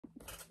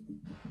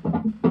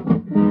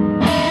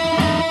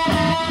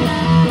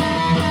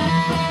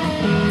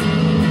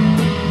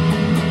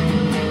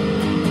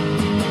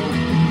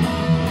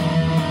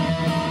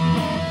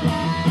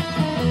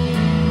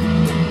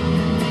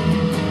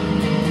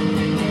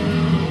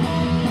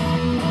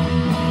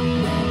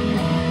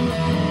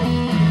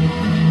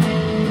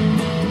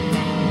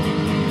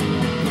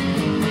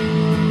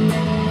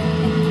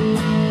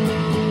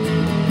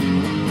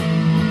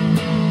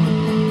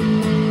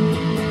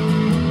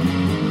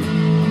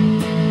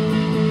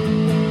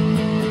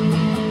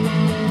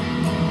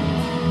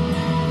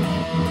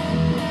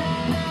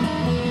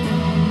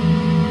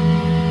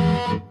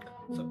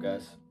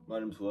My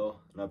name's Will,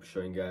 and I'll be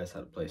showing you guys how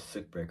to play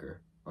Sickbreaker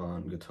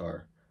on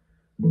guitar.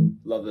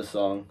 Love this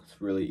song.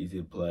 It's really easy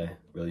to play,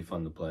 really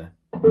fun to play.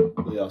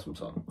 Really awesome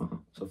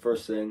song. So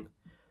first thing,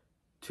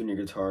 tune your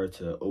guitar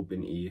to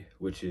open E,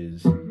 which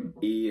is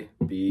E,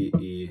 B,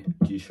 E,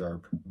 G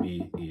sharp,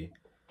 B, E.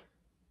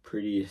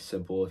 Pretty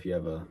simple if you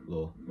have a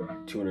little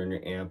tuner in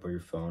your amp or your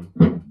phone,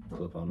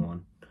 clip-on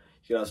one.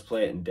 You can also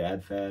play it in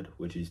DADF,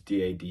 which is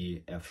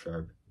D-A-D, F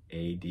sharp,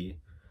 A-D.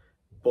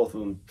 Both of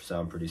them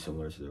sound pretty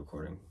similar to the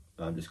recording.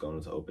 I'm just going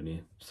with the open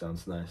E.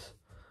 Sounds nice.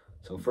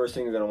 So first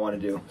thing you're going to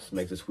want to do is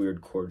make this weird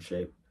chord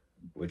shape,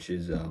 which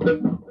is, and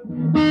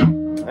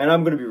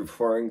I'm going to be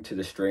referring to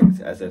the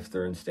strings as if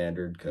they're in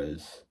standard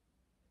because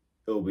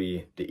it'll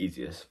be the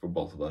easiest for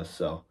both of us.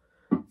 So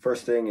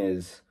first thing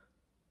is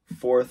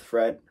 4th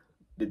fret,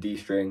 the D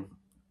string,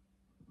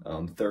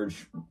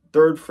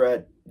 3rd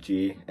fret,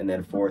 G, and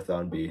then 4th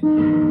on B.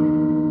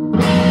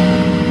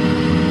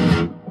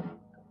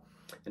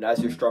 And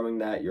as you're strumming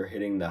that, you're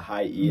hitting the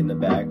high E in the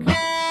back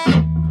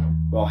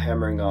while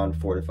hammering on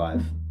 4 to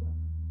 5.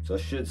 So it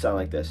should sound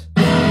like this.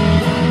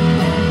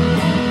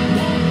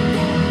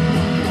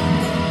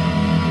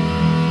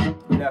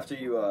 And after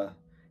you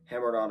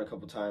hammer it on a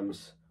couple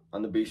times,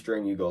 on the B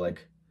string you go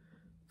like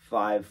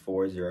 5,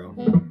 4, 0.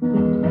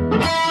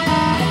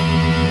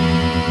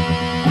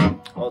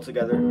 All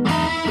together.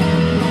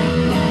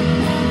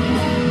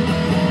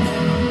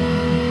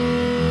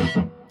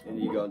 And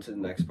you go into the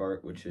next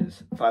part, which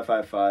is 5,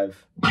 5,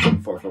 5,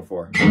 4, 4,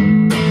 4.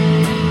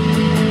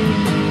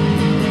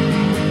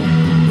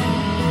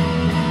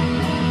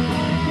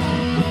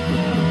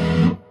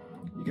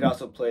 You can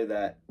also play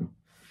that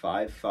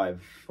 5,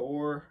 5,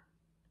 4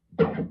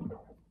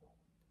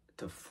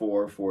 to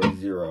 4, 4,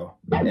 0,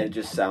 and it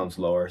just sounds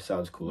lower,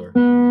 sounds cooler.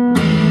 And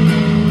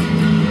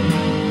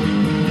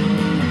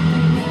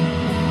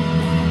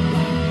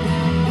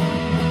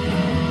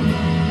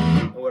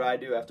what I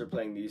do after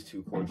playing these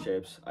two chord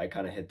shapes, I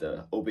kind of hit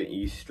the open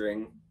E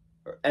string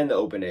and the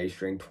open A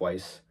string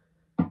twice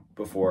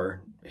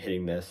before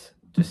hitting this.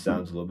 Just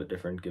sounds a little bit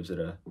different, gives it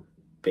a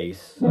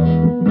bass.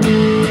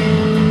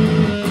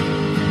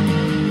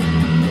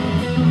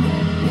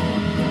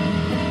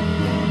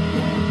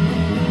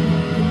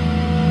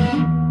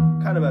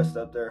 Kind of messed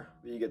up there,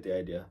 but you get the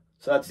idea.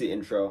 So that's the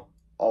intro,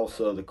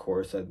 also the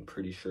chorus, I'm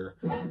pretty sure.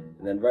 And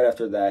then right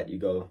after that you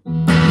go.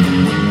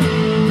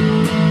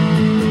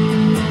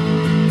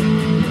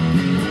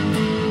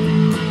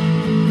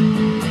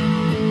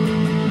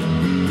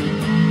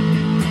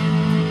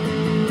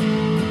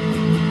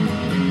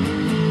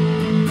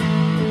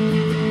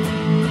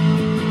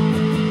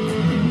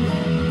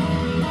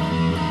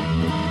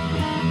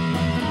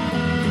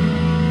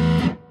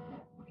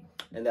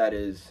 And that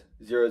is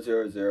 0,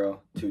 0,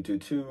 0, 2, 2,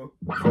 2,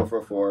 4,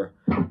 4, 4,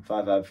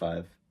 5, 5,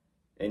 5.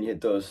 And you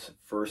hit those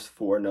first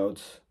 4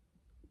 notes,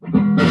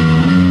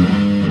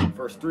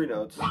 first 3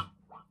 notes,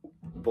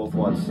 both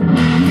once. And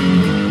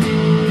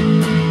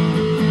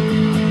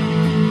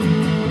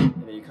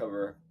then you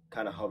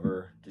kind of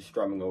hover, just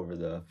strumming over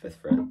the 5th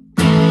fret.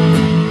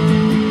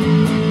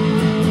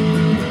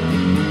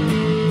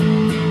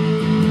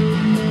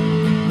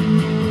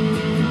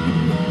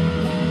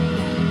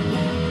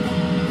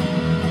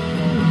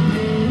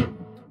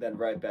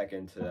 Right back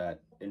into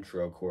that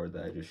intro chord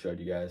that I just showed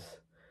you guys,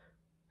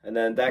 and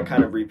then that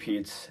kind of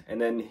repeats, and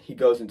then he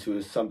goes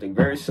into something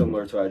very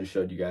similar to what I just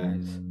showed you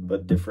guys,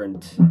 but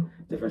different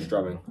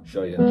strumming.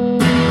 Show you.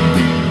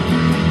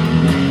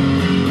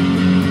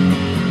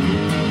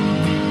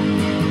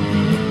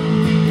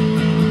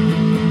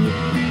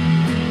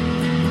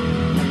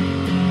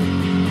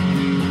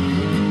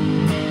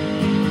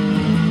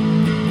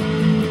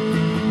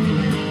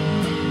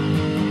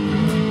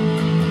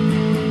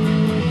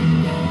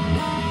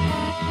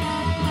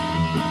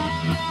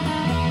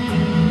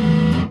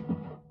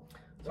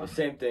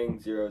 Same thing,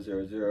 0,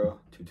 0, 0,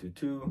 2, 2,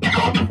 2,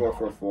 4,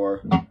 4,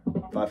 4,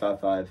 5, 5,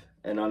 5.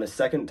 And on his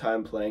second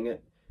time playing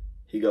it,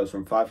 he goes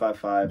from 5, 5,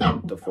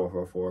 5 to 4,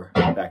 4, 4,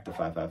 back to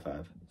 5, 5,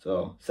 5.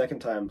 So second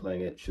time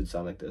playing it should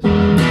sound like this.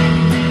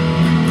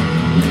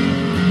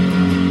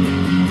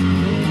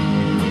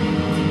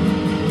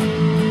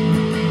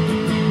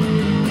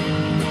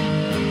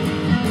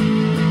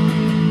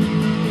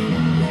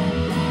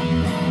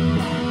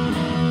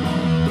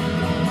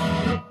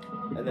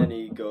 And then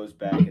he goes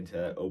back into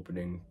that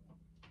opening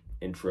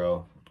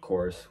intro,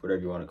 chorus,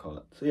 whatever you want to call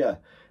it. So yeah,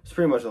 it's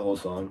pretty much the whole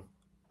song,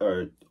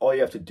 or all all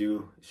you have to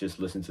do is just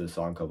listen to the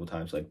song a couple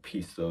times, like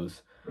piece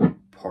those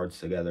parts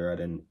together. I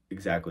didn't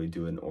exactly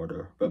do it in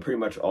order, but pretty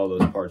much all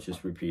those parts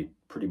just repeat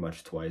pretty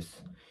much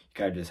twice. You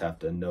kind of just have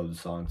to know the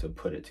song to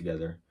put it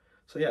together.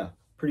 So yeah,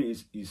 pretty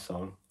easy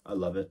song. I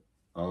love it.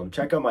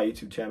 Check out my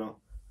YouTube channel.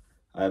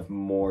 I have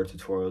more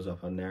tutorials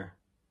up on there,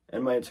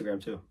 and my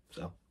Instagram too.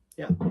 So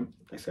yeah,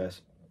 thanks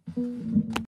guys.